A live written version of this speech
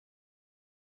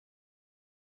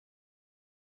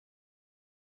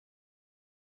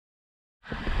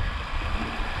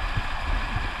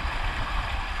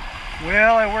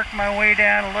Well, I worked my way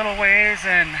down a little ways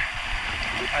and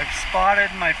I've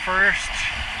spotted my first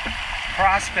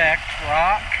prospect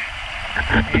rock,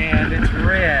 and it's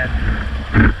red.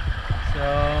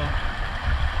 So,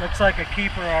 looks like a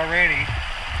keeper already.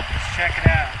 Let's check it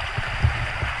out.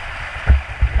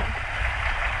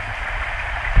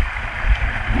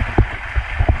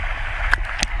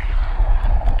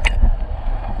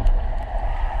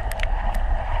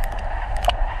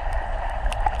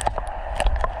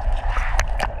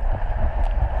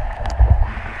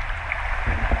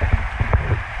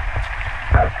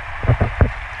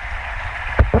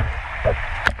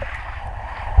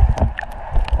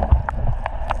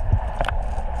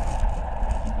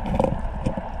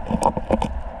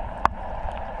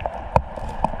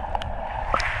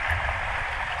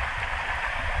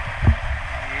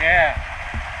 Yeah,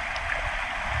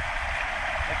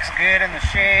 looks good in the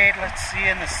shade. Let's see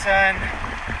in the sun.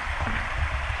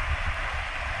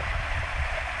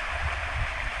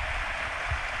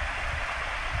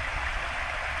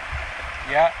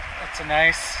 Yeah, that's a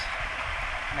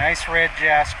nice red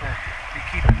jasper. Be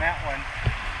keeping that one.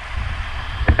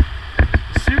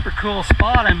 Super cool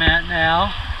spot I'm at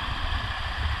now,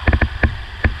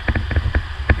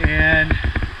 and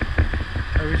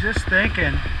I was just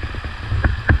thinking.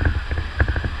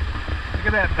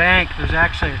 Look at that bank, there's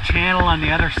actually a channel on the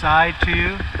other side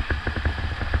too,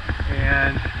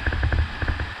 and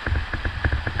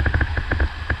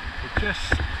it's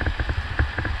just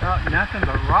nothing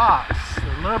but rocks.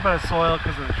 There's a little bit of soil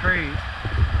because of the trees.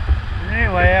 But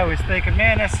anyway, I was thinking,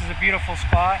 man, this is a beautiful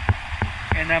spot,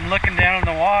 and I'm looking down in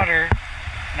the water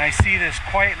and I see this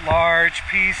quite large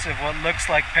piece of what looks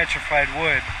like petrified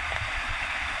wood.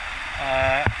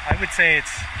 I would say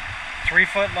it's 3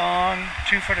 foot long,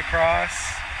 2 foot across.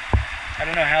 I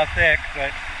don't know how thick,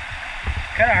 but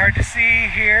kind of hard to see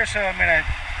here, so I'm going to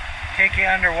take you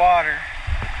underwater.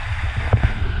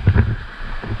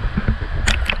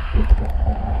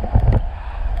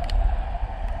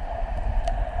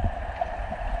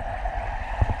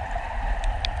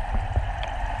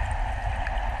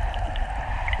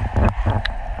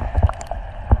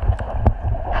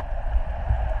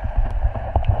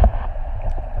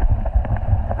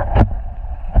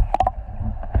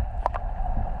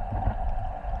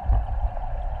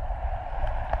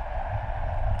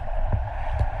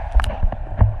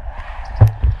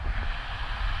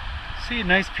 See a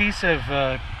nice piece of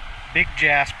big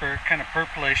jasper, kind of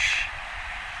purplish,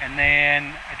 and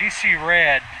then I do see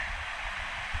red.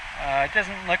 It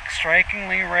doesn't look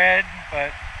strikingly red,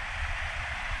 but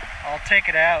I'll take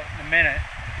it out in a minute.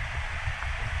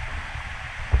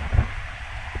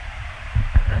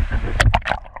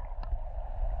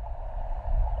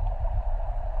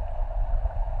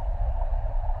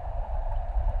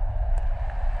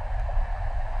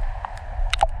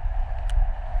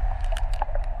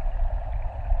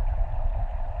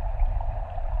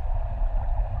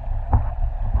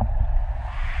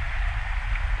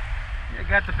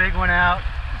 Got the big one out.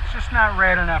 It's just not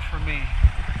red enough for me.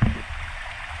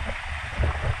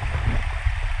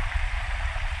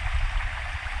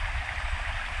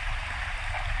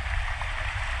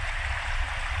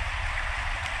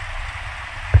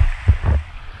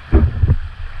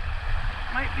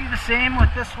 Might be the same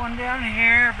with this one down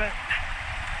here, but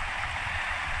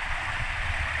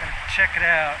gotta check it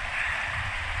out.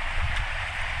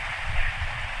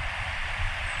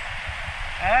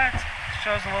 It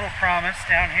shows a little promise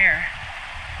down here.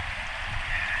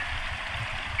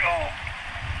 Oh.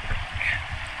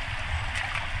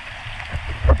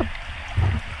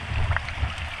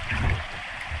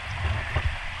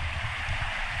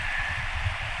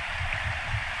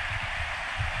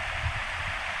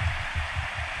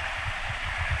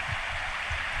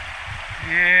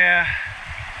 Yeah.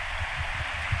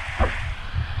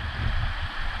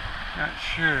 Not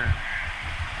sure.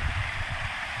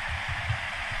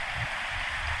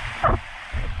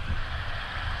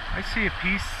 I see a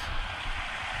piece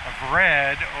of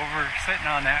red over sitting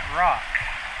on that rock.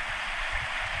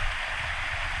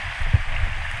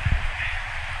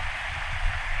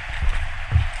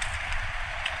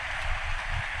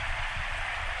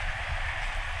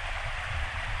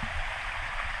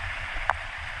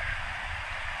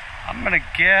 I'm gonna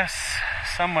guess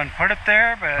someone put it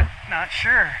there, but not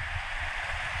sure.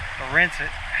 I'll rinse it.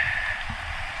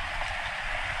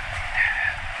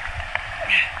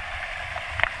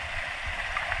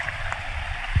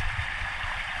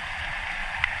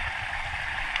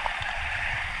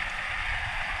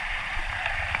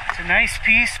 It's a nice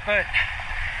piece, but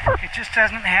it just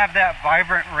doesn't have that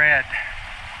vibrant red.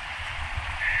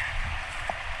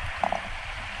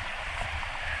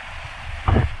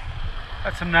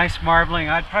 Got some nice marbling.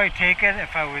 I'd probably take it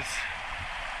if I was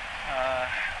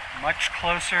much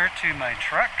closer to my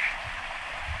truck.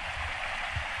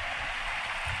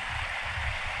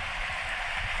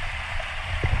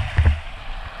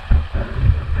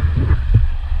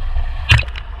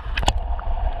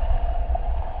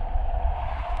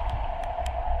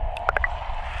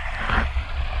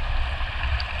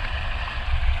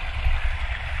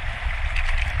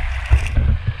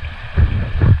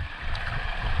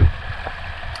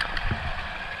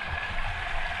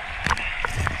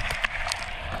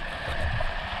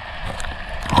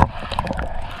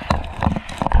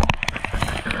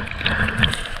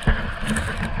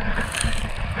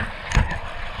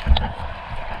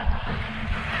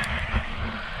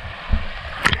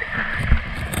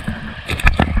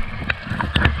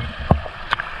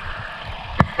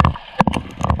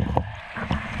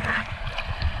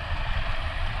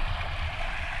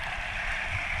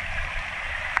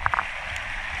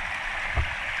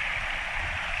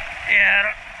 Yeah,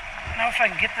 I don't know if I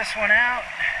can get this one out.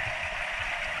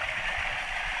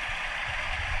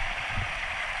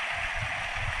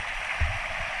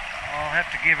 I'll have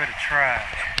to give it a try.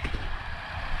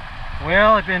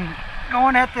 Well, I've been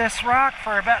going at this rock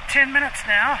for about 10 minutes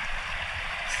now.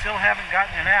 Still haven't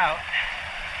gotten it out.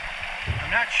 I'm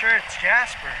not sure it's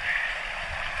jasper.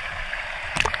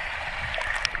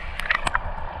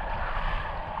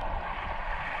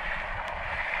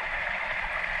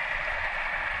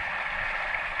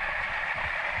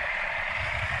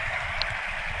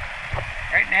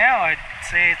 Right now, I'd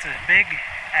say it's a big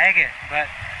agate, but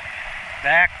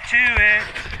back to it.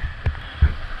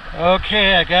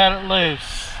 Okay, I got it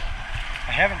loose.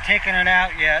 I haven't taken it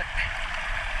out yet.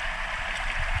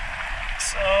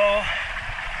 So,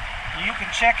 you can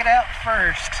check it out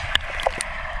first.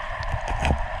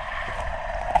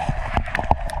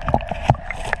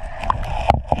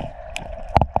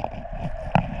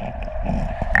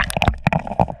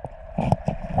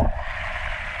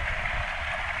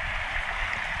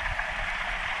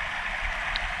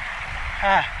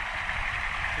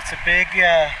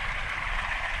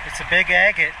 It's a big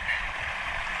agate.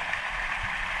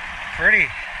 Pretty.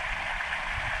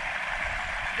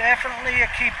 Definitely a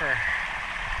keeper.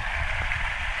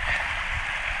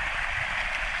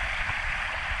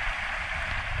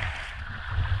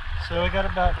 So we got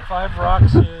about 5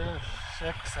 rocks here,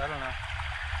 6, I don't know,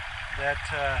 that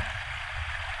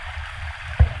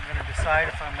I'm going to decide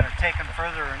if I'm going to take them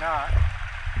further or not.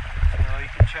 So you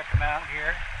can check them out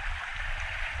here.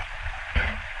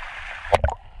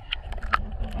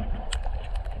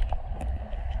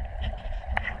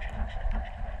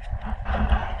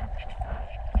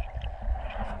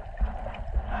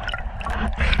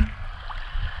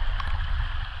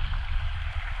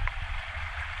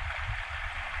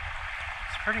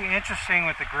 Pretty interesting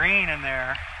with the green in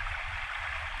there.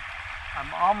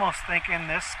 I'm almost thinking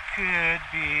this could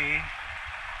be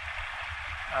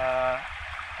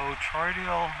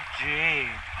botryoidal jade,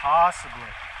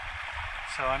 possibly.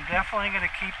 So I'm definitely going to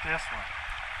keep this one.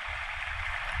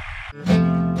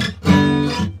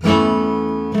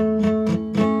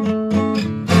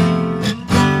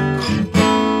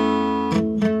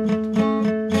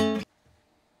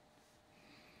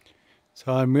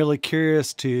 So I'm really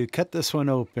curious to cut this one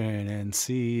open and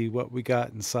see what we got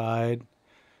inside.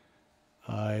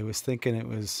 I was thinking it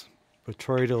was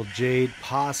botryoidal jade,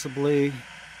 possibly.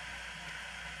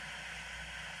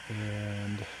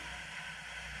 And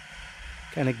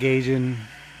kind of gauging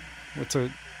what's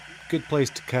a good place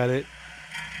to cut it.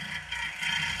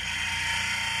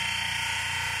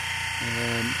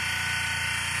 And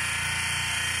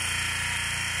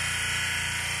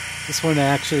this one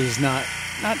actually is not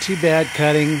too bad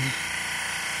cutting.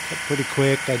 Cut pretty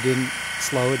quick. I didn't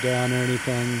slow it down or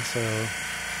anything, so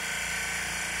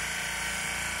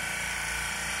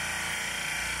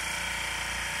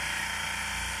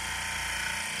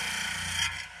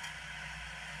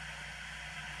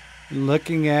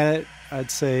looking at it,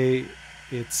 I'd say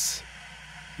it's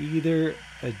either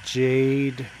a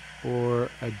jade or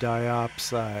a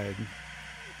diopside,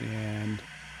 and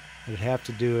I'd have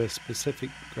to do a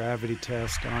specific gravity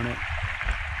test on it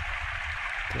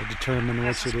to determine which it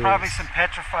is. This is probably some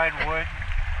petrified wood.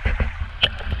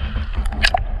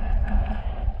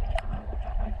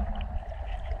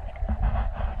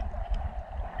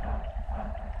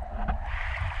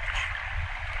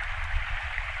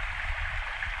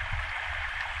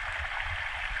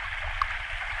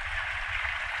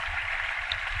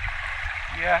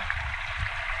 Yeah,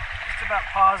 just about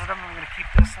positive I'm going to keep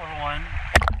this little one.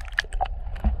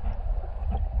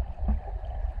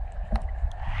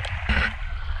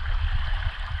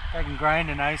 If I can grind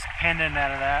a nice pendant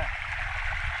out of that.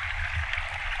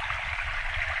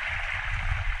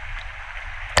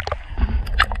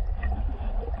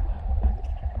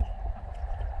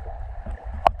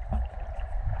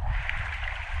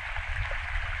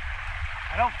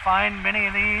 don't find many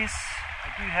of these.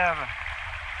 I do have a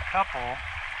couple.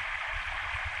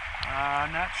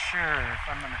 I'm not sure if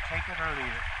I'm going to take it or leave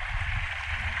it.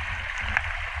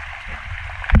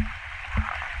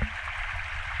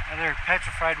 Another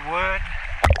petrified wood.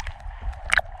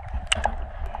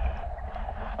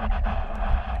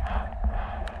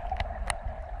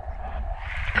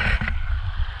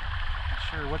 Not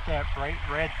sure what that bright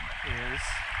red is.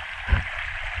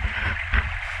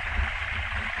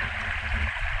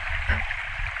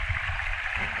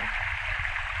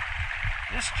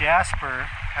 This jasper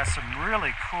has some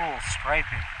really cool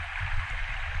striping.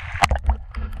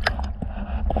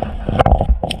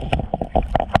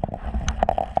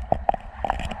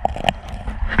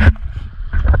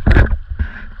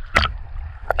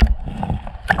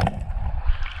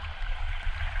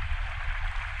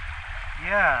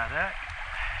 Yeah, that,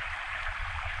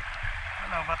 I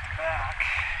don't know about the back,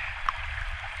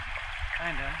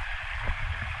 kinda.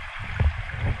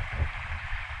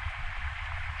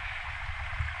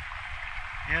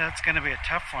 Yeah, it's gonna be a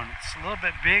tough one. It's a little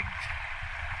bit big.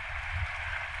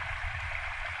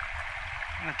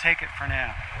 I'm gonna take it for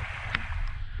now.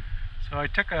 So I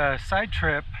took a side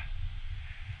trip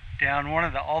down one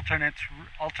of the alternate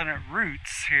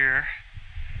routes here,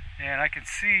 and I can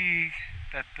see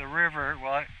that the river,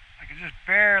 well, I can just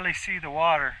barely see the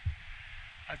water.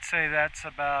 I'd say that's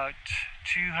about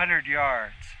 200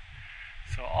 yards.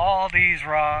 So all these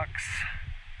rocks,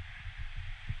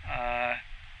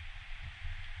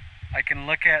 I can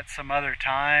look at some other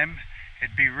time.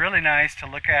 It'd be really nice to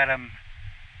look at them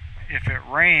if it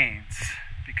rains,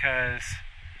 because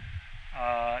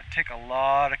it takes a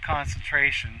lot of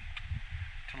concentration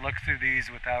to look through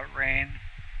these without rain.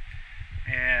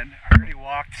 And I already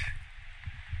walked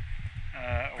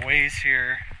a ways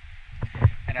here,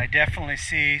 and I definitely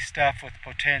see stuff with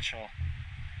potential.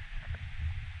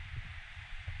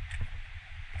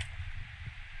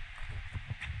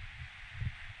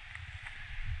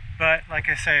 But like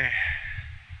I say,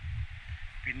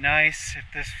 it'd be nice if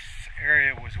this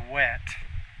area was wet.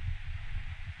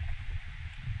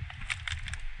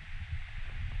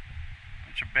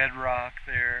 Bunch of bedrock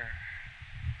there.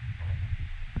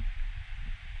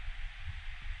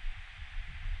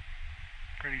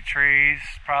 Pretty trees,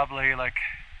 probably like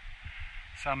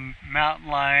some mountain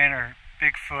lion or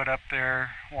Bigfoot up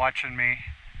there watching me.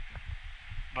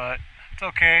 But it's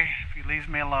okay if he leaves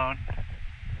me alone.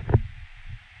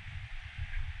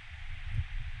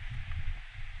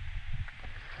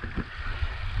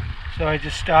 So I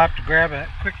just stopped to grab a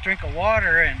quick drink of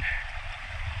water and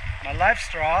my life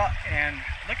straw, and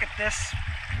look at this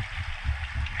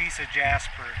piece of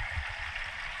jasper.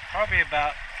 Probably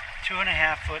about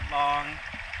 2.5 foot long,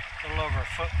 a little over a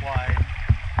foot wide.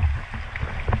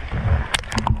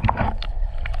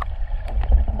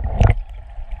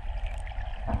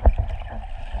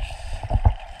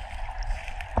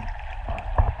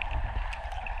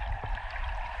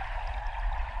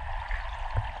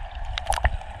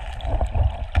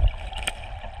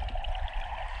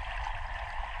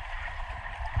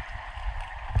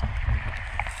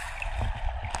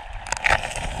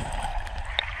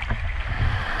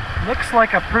 Looks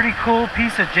like a pretty cool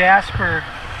piece of jasper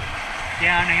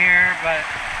down here, but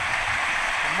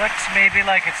it looks maybe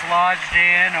like it's lodged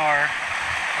in or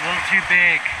a little too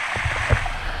big.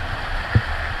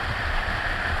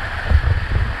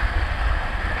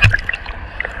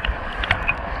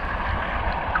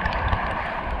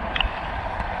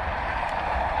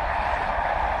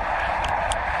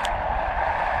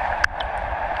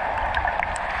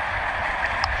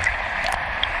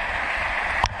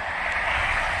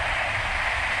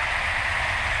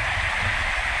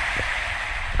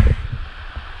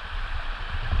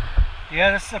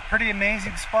 Yeah, this is a pretty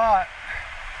amazing spot.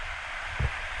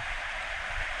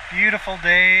 Beautiful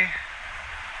day.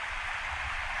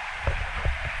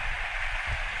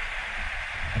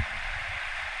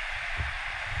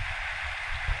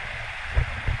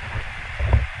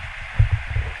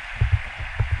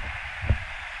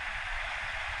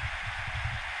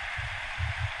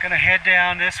 Gonna head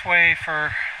down this way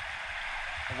for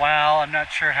a while. I'm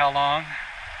not sure how long,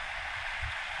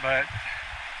 but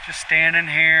just standing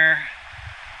here.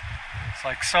 It's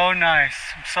like so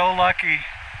nice. I'm so lucky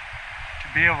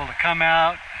to be able to come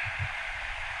out,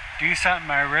 do something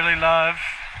I really love,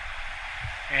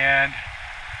 and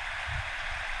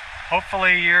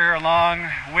hopefully you're along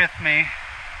with me.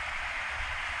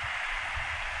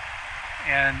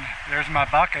 And there's my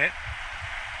bucket.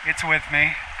 It's with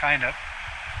me, kind of.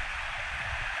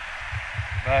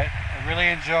 But I really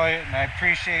enjoy it, and I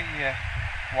appreciate you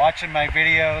watching my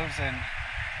videos, and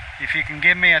if you can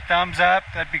give me a thumbs up,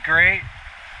 that'd be great.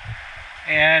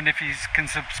 And if you can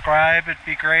subscribe, it'd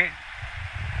be great.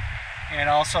 And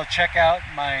also check out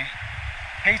my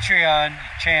Patreon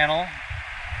channel.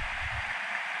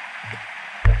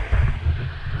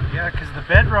 Yeah, because the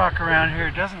bedrock around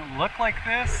here doesn't look like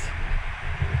this.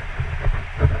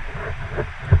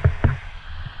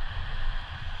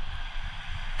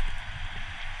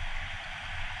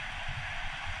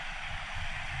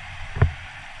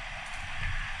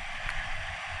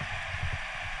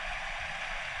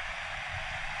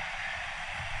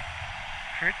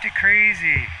 Pretty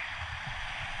crazy.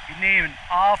 You need an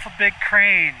awful big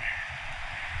crane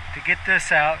to get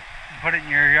this out and put it in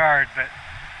your yard, but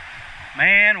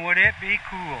man, would it be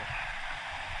cool.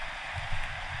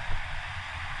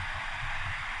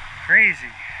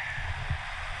 Crazy.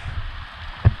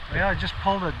 Well, I just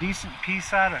pulled a decent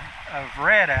piece out of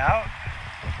red out.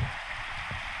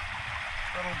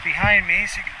 A little behind me,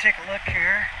 so you can take a look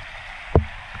here.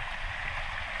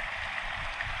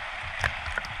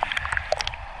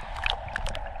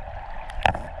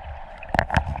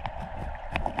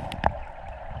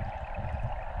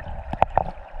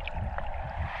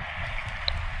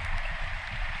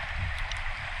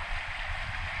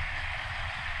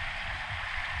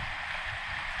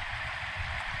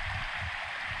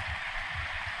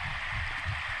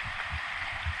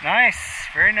 Nice,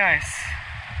 very nice.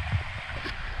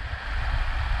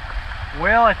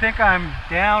 Well, I think I'm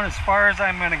down as far as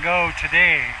I'm going to go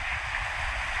today.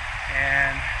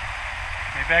 And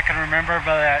maybe I can remember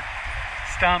about that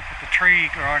stump with the tree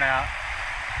growing out.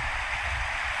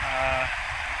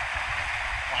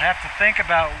 I'll have to think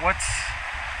about what's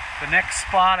the next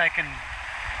spot I can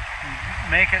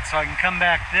make it so I can come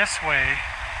back this way.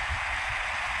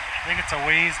 I think it's a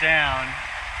ways down.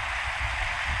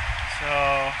 So,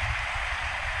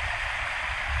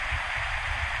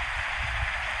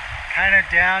 kind of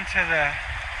down to the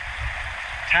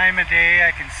time of day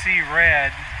I can see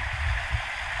red.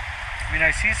 I mean, I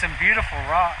see some beautiful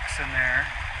rocks in there.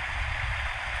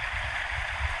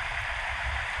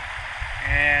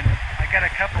 And I got a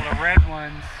couple of red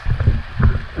ones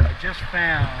I just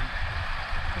found.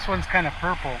 This one's kind of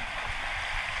purple.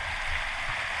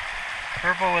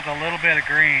 Purple with a little bit of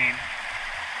green.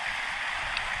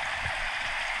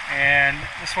 And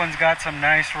this one's got some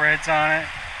nice reds on it.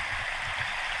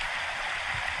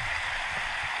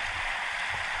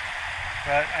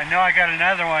 But I know I got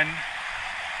another one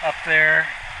up there,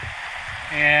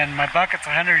 and my bucket's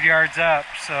 100 yards up,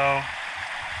 so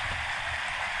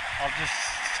I'll just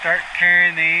start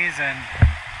carrying these, and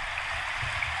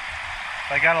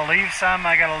if I gotta leave some,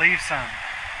 I gotta leave some.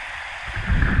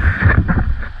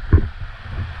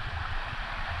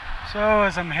 So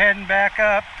as I'm heading back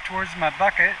up towards my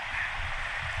bucket,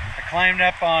 I climbed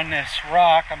up on this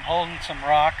rock. I'm holding some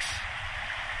rocks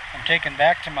I'm taking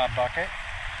back to my bucket.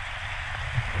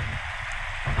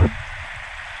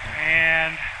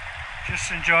 And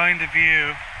just enjoying the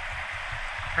view.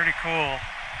 Pretty cool.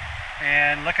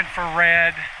 And looking for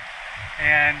red.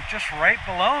 And just right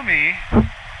below me,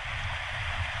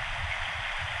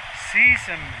 see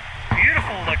some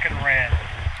beautiful looking red.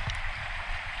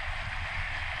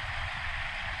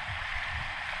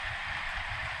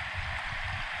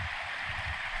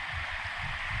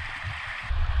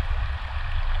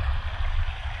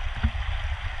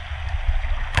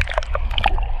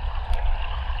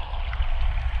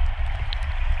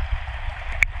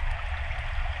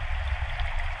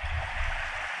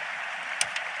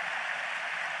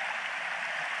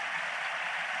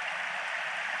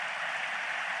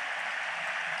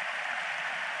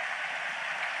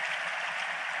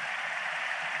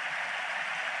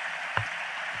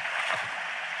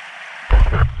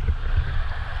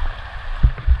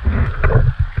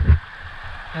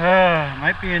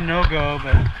 Might be a no-go,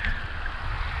 but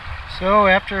so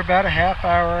after about a half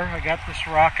hour I got this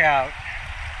rock out,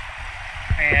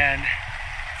 and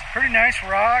it's a pretty nice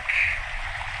rock.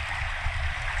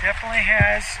 Definitely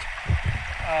has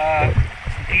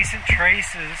some decent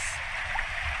traces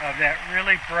of that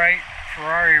really bright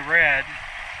Ferrari red,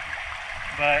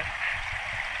 but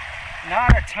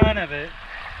not a ton of it.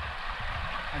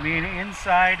 I mean,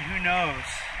 inside, who knows,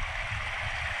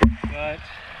 but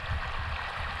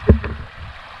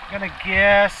I'm gonna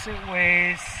guess it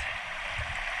weighs,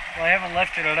 well, I haven't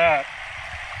lifted it up,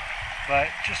 but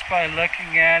just by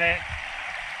looking at it,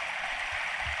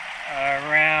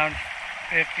 around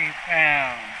 50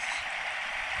 pounds.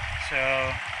 So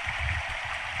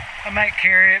I might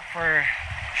carry it for a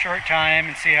short time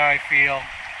and see how I feel.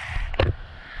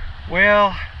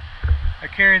 Well, I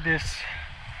carried this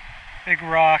big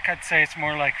rock. I'd say it's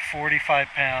more like 45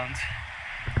 pounds.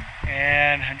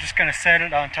 And I'm just going to set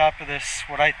it on top of this,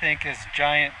 what I think is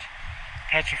giant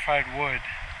petrified wood,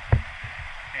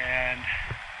 and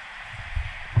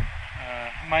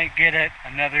might get it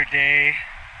another day.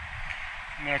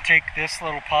 I'm going to take this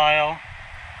little pile,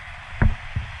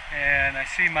 and I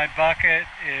see my bucket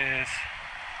is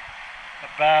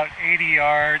about 80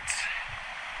 yards,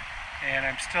 and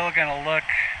I'm still going to look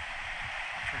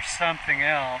for something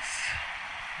else.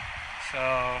 So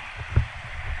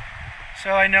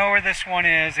I know where this one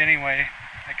is anyway.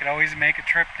 I could always make a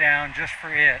trip down just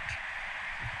for it.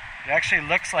 It actually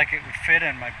looks like it would fit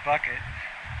in my bucket.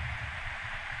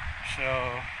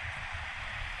 So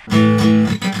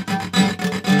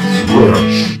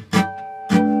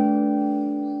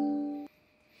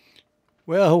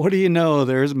well, what do you know?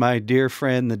 There's my dear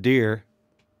friend the deer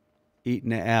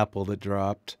eating an apple that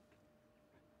dropped.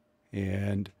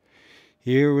 And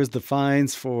here was the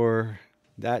finds for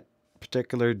that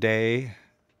particular day.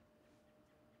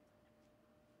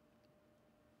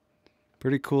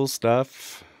 Pretty cool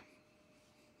stuff.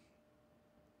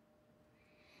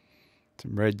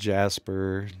 Some red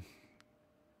jasper,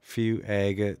 few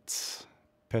agates,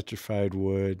 petrified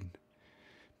wood,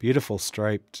 beautiful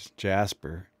striped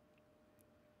jasper.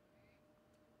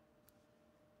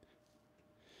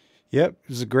 Yep, it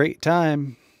was a great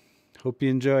time. Hope you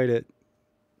enjoyed it.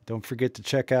 Don't forget to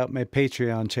check out my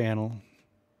Patreon channel.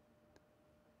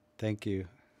 Thank you.